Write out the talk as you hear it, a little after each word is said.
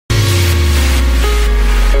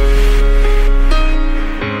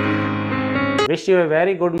Wish you a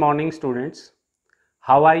very good morning, students.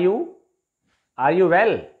 How are you? Are you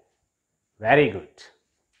well? Very good.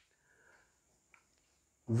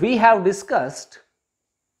 We have discussed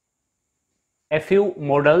a few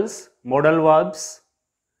modal verbs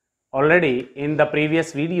already in the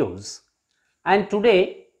previous videos, and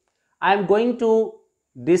today I am going to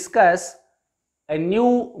discuss a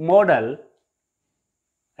new modal,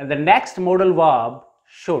 and the next modal verb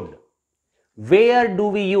should. Where do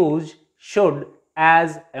we use should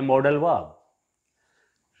as a modal verb?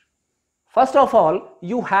 First of all,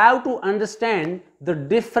 you have to understand the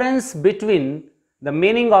difference between the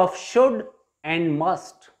meaning of should and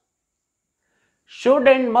must. Should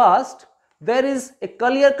and must, there is a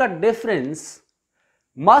clear-cut difference.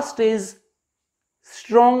 Must is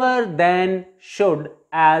stronger than should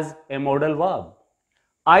as a modal verb.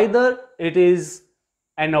 Either it is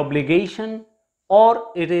an obligation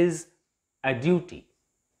or it is a duty.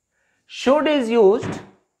 Should is used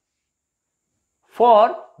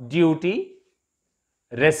for duty,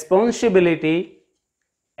 responsibility,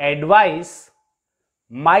 advice,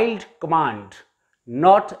 mild command,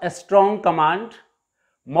 not a strong command,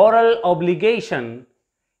 moral obligation,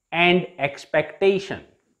 and expectation.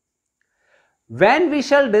 When we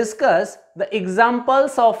shall discuss the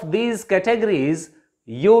examples of these categories,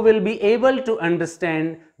 you will be able to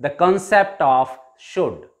understand the concept of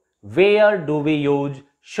should. Where do we use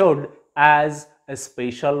should as a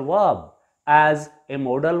special verb, as a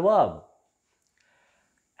modal verb?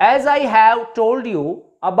 As I have told you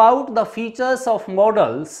about the features of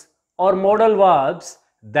modals or modal verbs,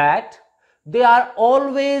 that they are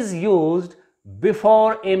always used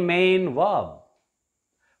before a main verb.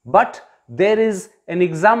 But there is an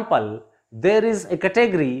example, there is a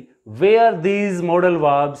category where these modal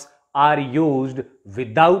verbs are used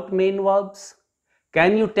without main verbs.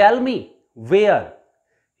 Can you tell me where?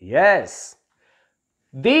 Yes,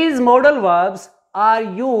 these modal verbs are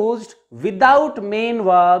used without main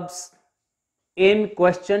verbs in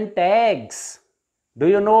question tags. Do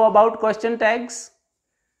you know about question tags?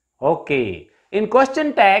 Okay, in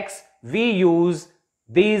question tags we use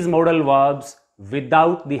these modal verbs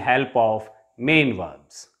without the help of main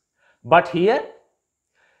verbs. But here,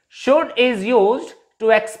 should is used to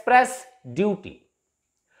express duty.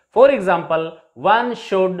 For example, one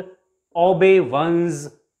should obey one's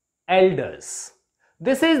elders.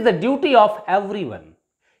 This is the duty of everyone.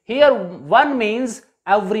 Here, one means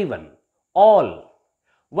everyone, all.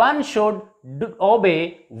 One should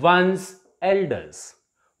obey one's elders.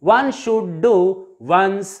 One should do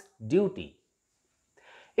one's duty.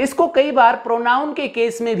 इसको कई बार pronoun के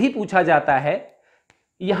case में भी पूछा जाता है.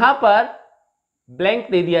 यहां पर ब्लैंक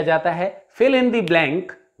दे दिया जाता है. Fill in the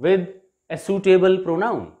blank with a suitable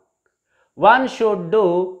pronoun. One should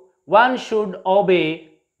do, one should obey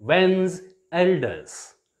one's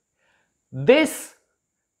elders. This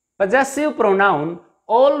possessive pronoun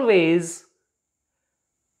always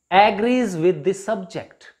agrees with the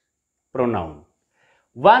subject pronoun.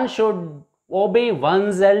 One should obey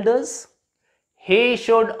one's elders. He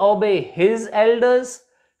should obey his elders.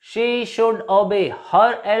 She should obey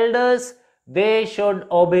her elders. They should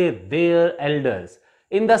obey their elders.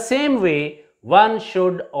 In the same way, one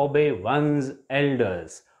should obey one's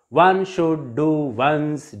elders. One should do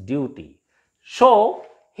one's duty. So,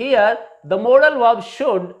 here the modal verb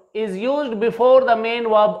should is used before the main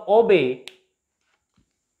verb obey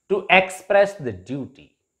to express the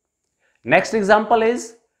duty. Next example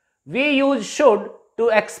is, we use should to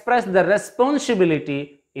express the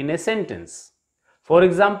responsibility in a sentence. For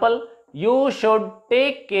example, you should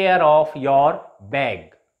take care of your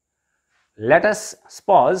bag. Let us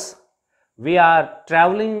suppose we are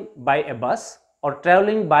traveling by a bus or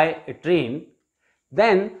traveling by a train.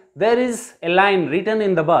 Then there is a line written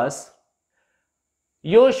in the bus,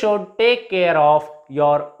 you should take care of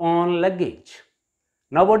your own luggage.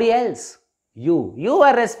 Nobody else. You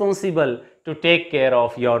are responsible to take care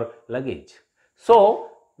of your luggage. So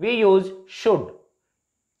we use should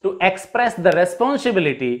to express the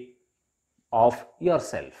responsibility of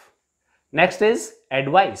yourself. Next is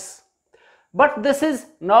advice. But this is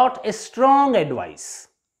not a strong advice.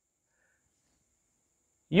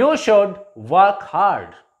 You should work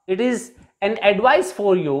hard. It is an advice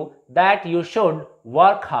for you that you should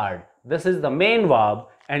work hard. This is the main verb,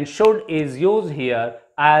 and should is used here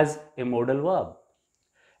as a modal verb.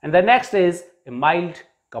 And the next is a mild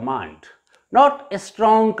command, not a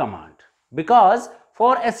strong command, because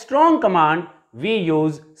for a strong command we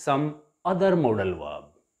use some other modal verb.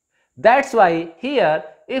 That's why here,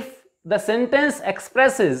 if the sentence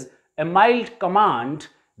expresses a mild command,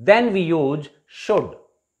 then we use should.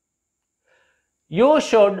 You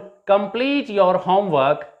should complete your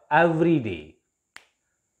homework every day.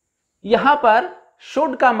 यहां पर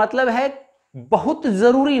should का मतलब है बहुत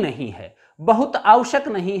जरूरी नहीं है, बहुत आवश्यक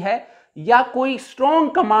नहीं है, या कोई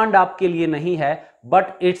स्ट्रॉन्ग कमांड आपके लिए नहीं है,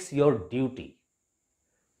 but it's your duty.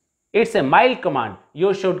 It's a mild command.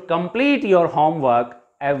 You should complete your homework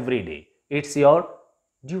every day. It's your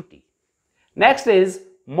duty. Next is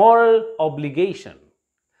moral obligation.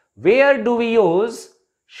 Where do we use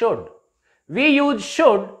should? We use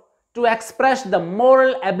should to express the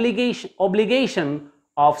moral obligation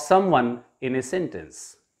of someone in a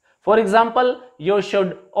sentence. For example, you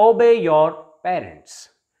should obey your parents.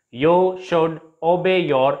 You should obey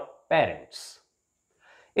your parents.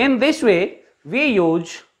 In this way, we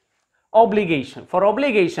use obligation. For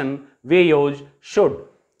obligation, we use should.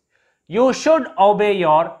 You should obey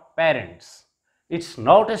your parents. It's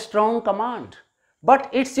not a strong command, but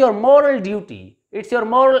it's your moral duty. It's your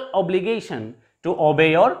moral obligation to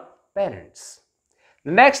obey your parents.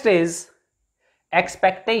 The next is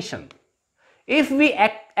expectation. If we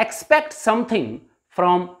expect something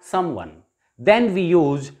from someone, then we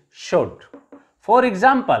use should. For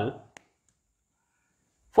example,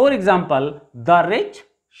 the rich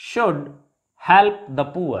should help the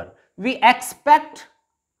poor. We expect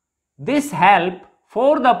this help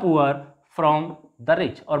for the poor from the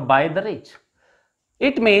rich or by the rich.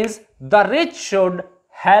 It means the rich should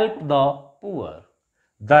help the poor.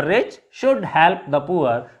 The rich should help the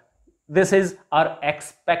poor. This is our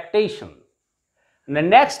expectation. And the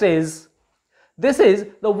next is, this is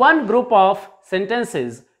the one group of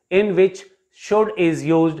sentences in which should is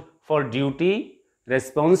used for duty,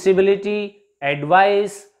 responsibility,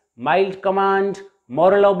 advice, mild command,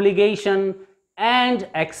 moral obligation, and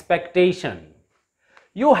expectation.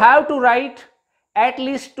 You have to write at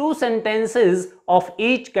least 2 sentences of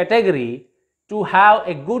each category to have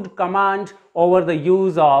a good command over the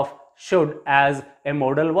use of should as a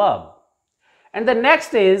modal verb. And the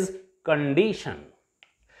next is condition.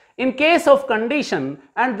 In case of condition,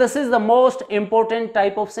 and this is the most important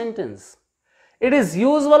type of sentence, it is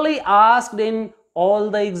usually asked in all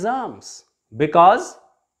the exams, because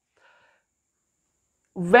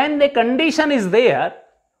when the condition is there,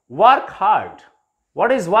 work hard.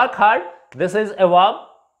 What is work hard? This is a verb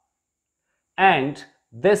and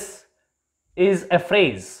this is a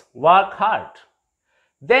phrase, work hard.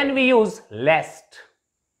 Then we use lest.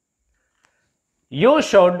 You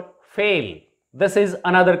should fail. This is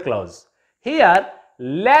another clause. Here,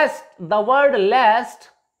 lest, the word lest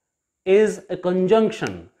is a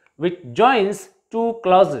conjunction which joins 2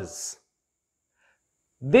 clauses.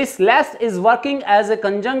 This lest is working as a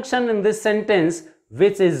conjunction in this sentence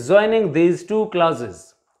which is joining these 2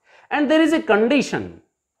 clauses. And there is a condition.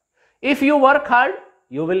 If you work hard,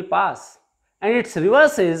 you will pass. And its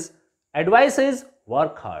reverse is, advice is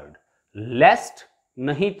work hard. Lest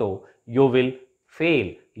nahi to you will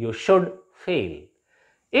fail. You should fail.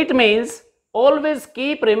 It means always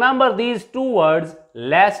keep remember these 2 words,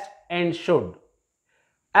 lest and should.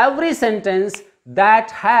 Every sentence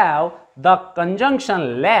that have the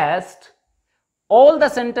conjunction lest, all the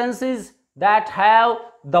sentences that have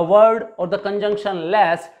the word or the conjunction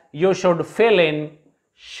lest, you should fill in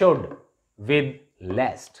should with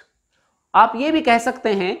lest. आप ये भी कह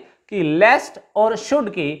सकते हैं कि lest और should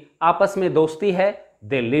की आपस में दोस्ती है,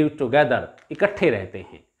 they live together, इकट्ठे रहते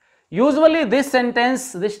हैं. Usually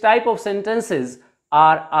this type of sentences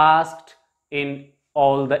are asked in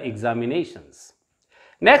all the examinations.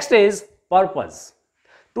 Next is purpose.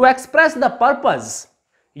 To express the purpose,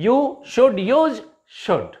 you should use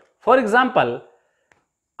should. For example,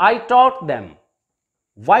 I taught them.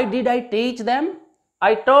 Why did I teach them?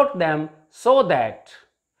 I taught them so that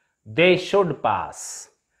they should pass.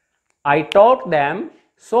 I taught them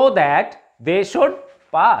so that they should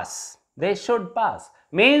pass. They should pass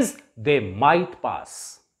means they might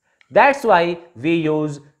pass. That's why we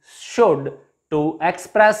use should to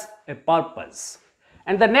express a purpose.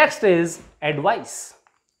 And the next is advice.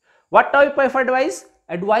 What type of advice?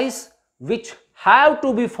 Advice which have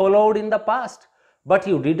to be followed in the past, but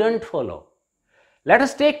you didn't follow. Let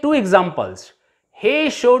us take 2 examples. He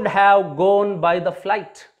should have gone by the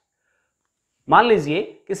flight. मान लीजिए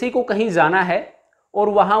किसी को कहीं जाना है और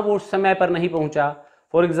वहां वो समय पर नहीं पहुंचा.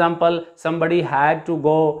 For example, somebody had to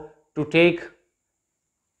go to take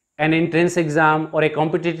an entrance exam or a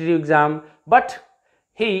competitive exam, but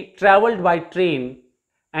he traveled by train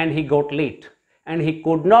and he got late and he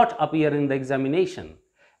could not appear in the examination.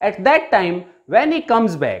 At that time, when he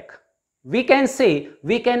comes back, we can say,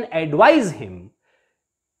 we can advise him,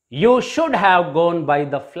 you should have gone by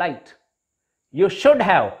the flight. You should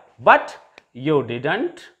have, but you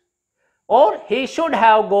didn't. or he should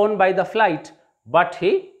have gone by the flight but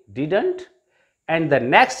he didn't. And the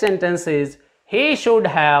next sentence is he should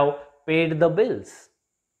have paid the bills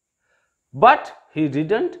but he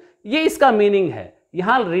didn't. ये इसका meaning है,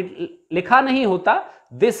 यहां लिखा नहीं होता,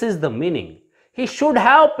 this is the meaning. He should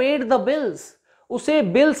have paid the bills, उसे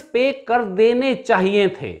bills पे कर देने चाहिए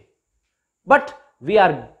थे, but we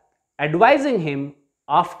are advising him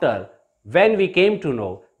after when we came to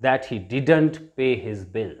know that he didn't पे हिज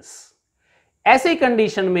बिल्स. ऐसी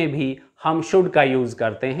कंडीशन में भी हम शुड का यूज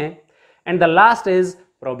करते हैं. And the last is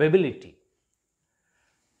probability.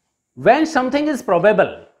 When something is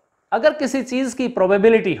probable, अगर किसी चीज की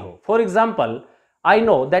प्रोबेबिलिटी हो, for example I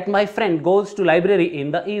know that my friend goes to library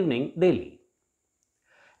in the evening daily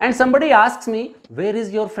and somebody asks me, where is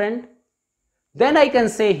your friend? Then I can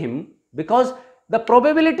say him, because the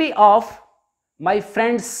probability of my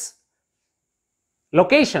friend's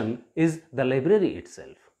location is the library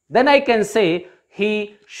itself. Then I can say he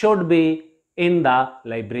should be in the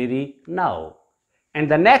library now. And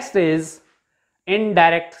the next is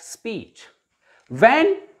indirect speech.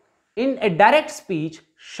 When in a direct speech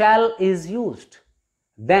shall is used,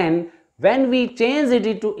 then when we change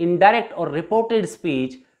it into indirect or reported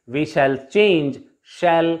speech, we shall change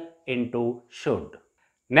shall into should.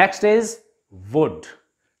 Next is would.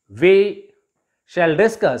 We shall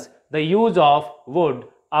discuss the use of would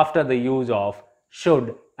after the use of should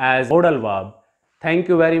as modal verb. Thank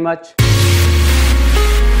you very much.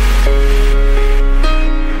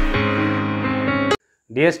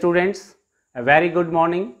 Dear students, a very good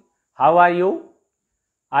morning. How are you?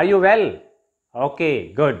 Are you well? Okay,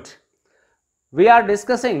 good. We are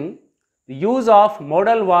discussing the use of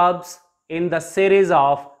modal verbs in the series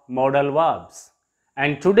of modal verbs,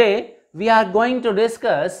 and today we are going to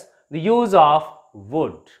discuss the use of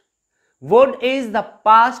would. Would is the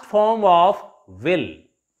past form of will.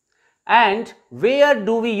 And where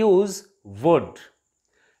do we use would?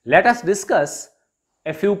 Let us discuss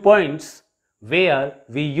a few points where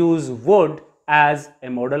we use would as a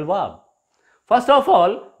modal verb. First of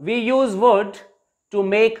all, we use would to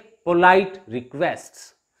make polite requests.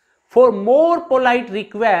 For more polite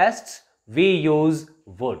requests, we use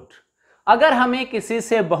would. अगर हमें किसी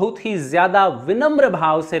से बहुत ही ज्यादा विनम्र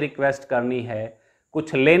भाव से request करनी है,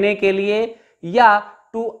 कुछ लेने के लिए या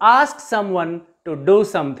to ask someone to do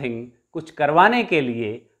something, कुछ करवाने के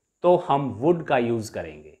लिए, तो हम वुड का यूज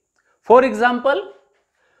करेंगे. For example,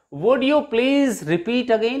 would you please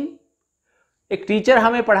repeat again. एक टीचर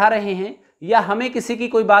हमें पढ़ा रहे हैं या हमें किसी की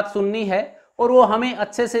कोई बात सुननी है और वो हमें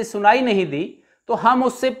अच्छे से सुनाई नहीं दी, तो हम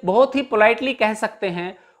उससे बहुत ही पोलाइटली कह सकते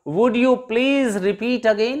हैं, would you please repeat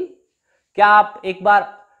again. क्या आप एक बार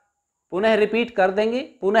पुनः रिपीट कर देंगे,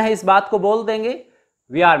 पुनः इस बात को बोल देंगे.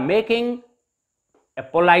 We are making a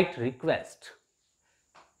polite request.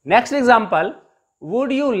 Next example,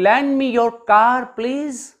 would you land me your car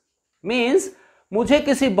please, means मुझे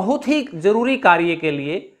किसी बहुत ही जरूरी कार्य के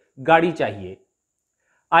लिए गाड़ी चाहिए.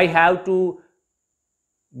 I have to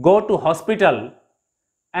go to hospital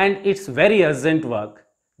and it's very urgent work.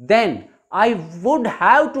 Then I would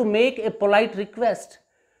have to make a polite request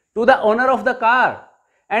to the owner of the car,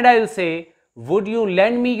 and I will say, would you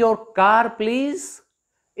lend me your car please?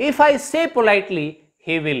 If I say politely,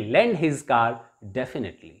 he will lend his car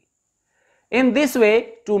definitely. In this way,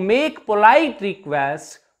 to make polite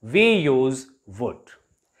requests, we use would.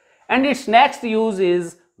 And its next use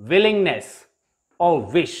is willingness or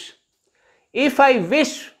wish. If I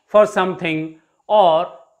wish for something,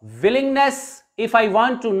 or willingness, if I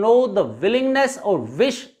want to know the willingness or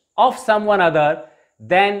wish of someone other,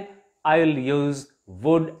 then I will use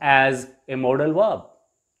would as a modal verb.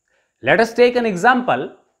 Let us take an example.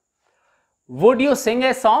 Would you sing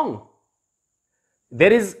a song?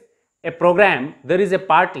 There is a program, there is a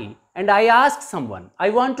party, and I ask someone, I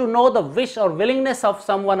want to know the wish or willingness of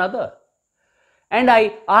someone other, and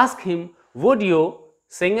I ask him, would you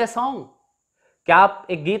sing a song? क्या आप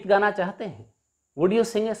एक गीत गाना चाहते हैं? Would you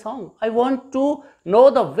sing a song? I want to know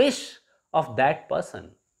the wish of that person.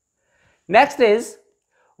 Next is,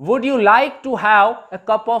 would you like to have a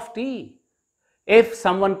cup of tea? If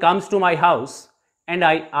someone comes to my house and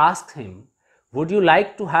I ask him, would you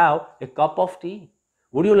like to have a cup of tea?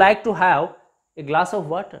 Would you like to have a glass of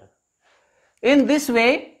water? In this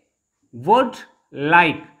way, would,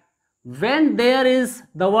 like, when there is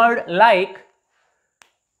the word like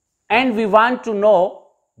and we want to know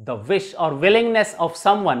the wish or willingness of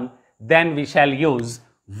someone, then we shall use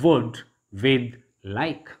would with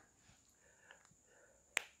like.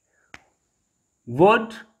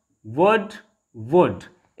 Would, would, would.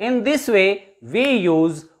 In this way, we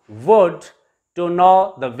use would to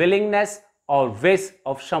know the willingness or wish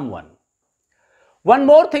of someone. One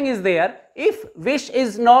more thing is there, if wish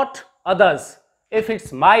is not others, if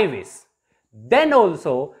it's my wish, then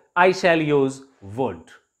also I shall use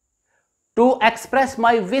would to express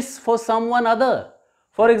my wish for someone other.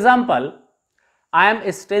 For example, I am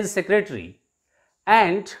a stage secretary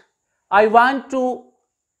and I want to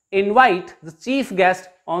invite the chief guest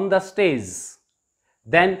on the stage.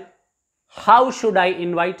 Then how should I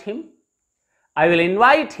invite him? I will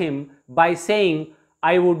invite him by saying,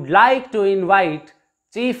 I would like to invite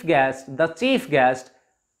the chief guest,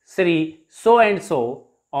 Sri so and so,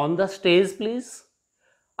 on the stage, please.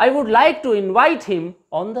 I would like to invite him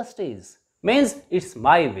on the stage. Means it's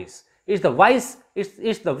my wish. It's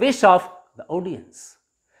the wish of the audience.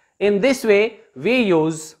 In this way, we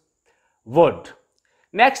use would.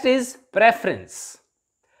 Next is preference.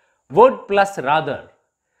 Would plus rather.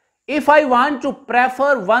 If I want to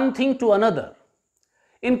prefer one thing to another,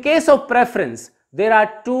 in case of preference, there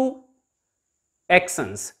are two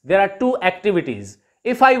actions, there are two activities.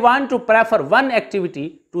 If I want to prefer one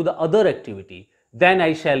activity to the other activity, then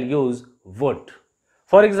I shall use would.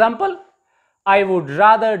 For example, I would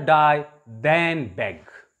rather die than beg.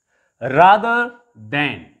 Rather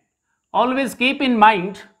than. Always keep in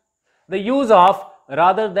mind the use of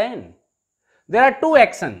rather than. There are two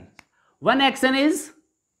actions. One action is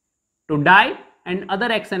to die and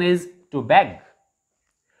other action is to beg.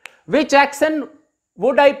 Which action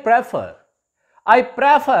would I prefer? I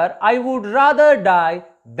would rather die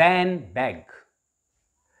than beg.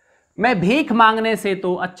 मैं भीख मांगने से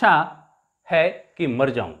तो अच्छा है कि मर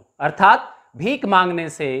जाऊं, अर्थात भीख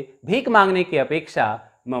मांगने की अपेक्षा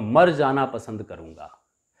मैं मर जाना पसंद करूंगा.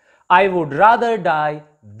 I would rather die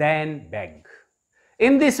than beg.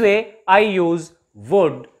 In this way, I use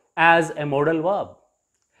would as a modal verb.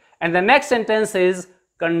 And the next sentence is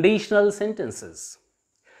conditional sentences.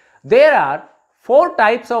 There are 4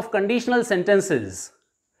 types of conditional sentences: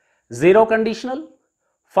 zero conditional,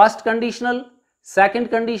 first conditional, second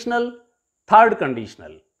conditional, third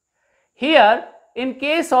conditional. Here, in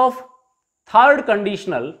case of third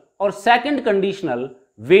conditional or second conditional,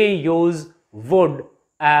 we use would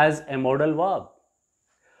as a modal verb.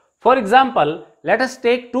 For example, let us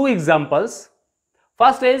take 2 examples.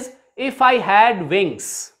 First is, if I had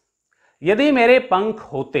wings, यदि मेरे पंख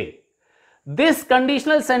होते. This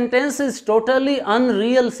conditional sentence is totally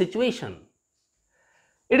unreal situation.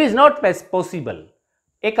 It is not possible.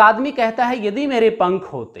 एक आदमी कहता है यदि मेरे पंख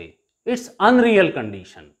होते. It's unreal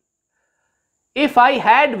condition. If I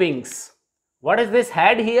had wings, what is this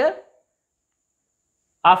had here?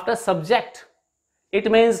 After subject,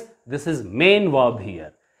 it means this is main verb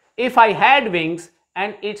here. If I had wings,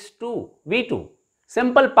 and it's V2,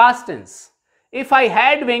 simple past tense. If I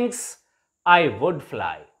had wings, I would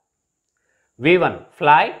fly. V1,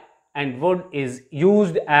 fly, and would is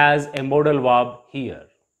used as a modal verb here.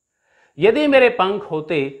 यदि मेरे पंख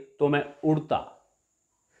होते तो मैं उड़ता.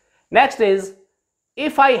 Next is,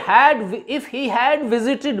 if he had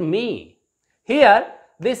visited me. Here,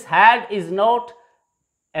 this had is not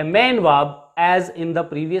a main verb as in the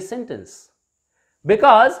previous sentence,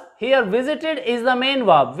 because here visited is the main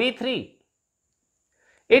verb, V3.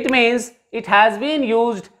 It means it has been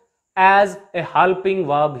used as a helping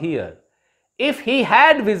verb here. If he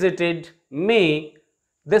had visited me,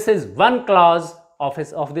 this is one clause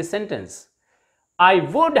of this sentence. I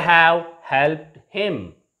would have helped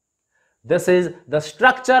him. This is the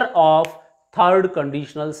structure of third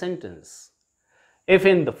conditional sentence. If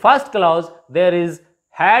in the first clause there is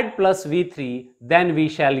had plus V3, then we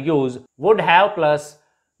shall use would have plus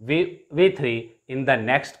V3 in the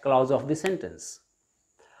next clause of the sentence.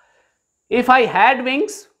 If I had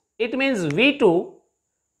wings, it means V2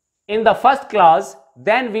 in the first clause,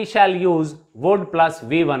 then we shall use would plus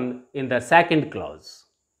V1 in the second clause.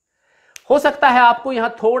 हो सकता है आपको यहां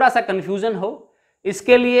थोड़ा सा confusion हो.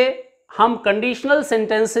 इसके लिए हम कंडीशनल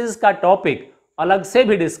सेंटेंसेस का टॉपिक अलग से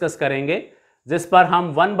भी डिस्कस करेंगे, जिस पर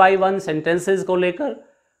हम 1 by 1 सेंटेंसेस को लेकर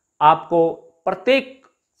आपको प्रत्येक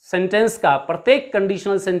सेंटेंस का, प्रत्येक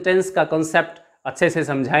कंडीशनल सेंटेंस का कॉन्सेप्ट अच्छे से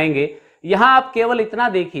समझाएंगे. यहां आप केवल इतना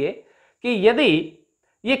देखिए कि यदि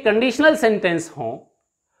ये कंडीशनल सेंटेंस हों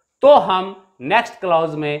तो हम नेक्स्ट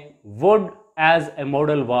क्लॉज में would as a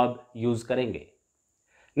modal verb use करेंगे.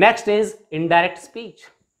 Next is indirect speech.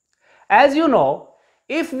 As you know,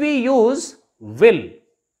 if we use will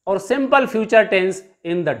or simple future tense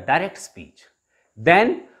in the direct speech, then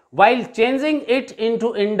while changing it into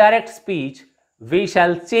indirect speech, we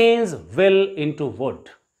shall change will into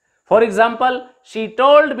would. For example, she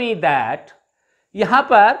told me that. यहां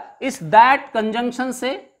पर इस that conjunction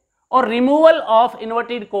से और removal of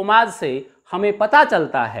inverted commas से हमें पता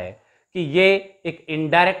चलता है कि ये एक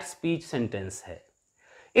indirect speech sentence है.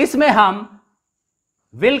 इसमें हम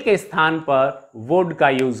विल के स्थान पर वुड का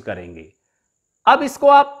यूज करेंगे। अब इसको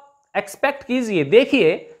आप एक्सपेक्ट कीजिए,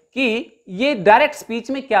 देखिए कि ये डायरेक्ट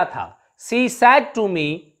स्पीच में क्या था। She said to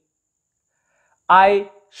me I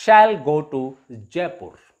shell go to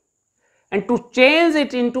Jaipur, and to change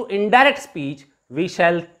it into indirect speech we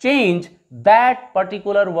shall change that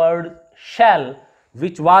particular word shell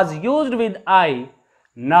which was used with I.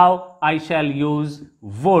 Now I shall use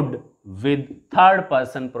would with third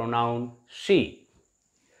person pronoun she.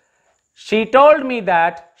 She told me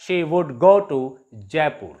that she would go to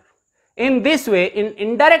Jaipur. In this way, in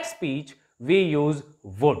indirect speech, we use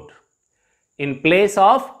would in place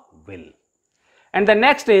of will. And the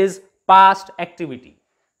next is past activity.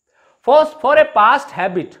 First, for a past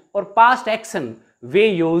habit or past action, we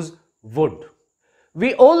use would.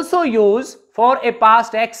 We also use for a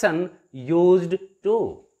past action used to.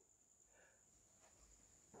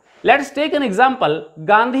 Let's take an example.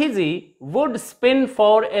 Gandhiji would spin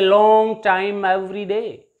for a long time every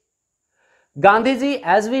day. Gandhiji,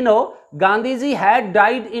 as we know, Gandhiji had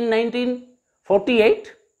died in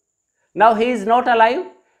 1948. Now he is not alive,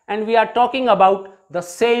 and we are talking about the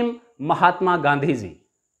same Mahatma Gandhiji.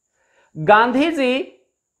 Gandhiji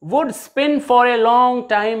would spin for a long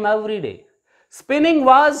time every day. Spinning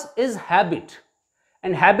is habit,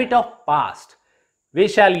 and habit of past. We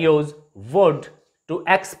shall use would to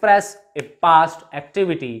express a past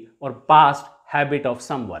activity or past habit of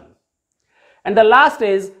someone. And the last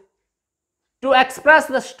is to express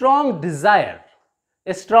the strong desire,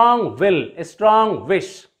 a strong will, a strong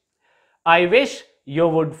wish. I wish you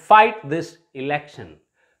would fight this election.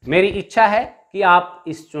 मेरी इच्छा है कि आप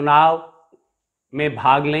इस चुनाव में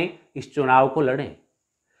भाग लें, इस चुनाव को लड़ें.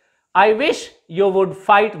 I wish you would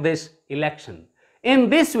fight this election. In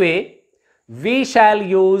this way, we shall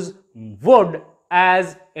use would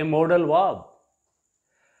as a modal verb.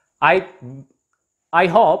 I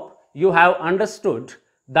hope you have understood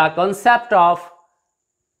the concept of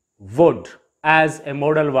would as a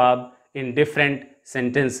modal verb in different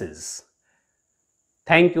sentences.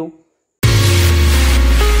 Thank you.